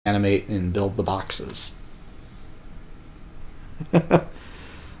animate and build the boxes.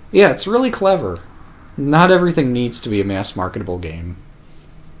 Yeah, it's really clever. Not everything needs to be a mass marketable game.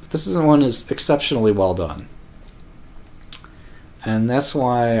 But this one is exceptionally well done. And that's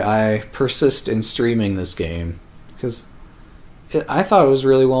why I persist in streaming this game, because I thought it was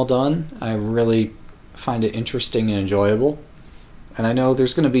really well done. I really find it interesting and enjoyable. And I know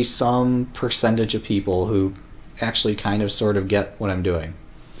there's going to be some percentage of people who actually kind of sort of get what I'm doing.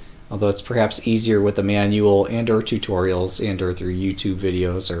 Although it's perhaps easier with the manual and or tutorials and or through YouTube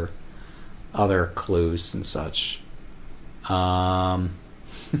videos or other clues and such. Also,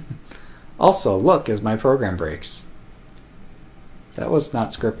 look, as my program breaks. That was not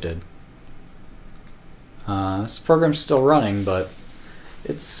scripted. This program's still running, but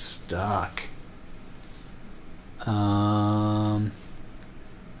it's stuck. So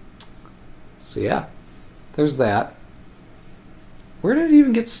yeah, there's that. Where did it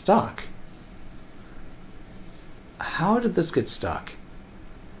even get stuck? How did this get stuck?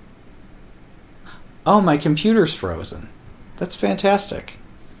 Oh, my computer's frozen. That's fantastic.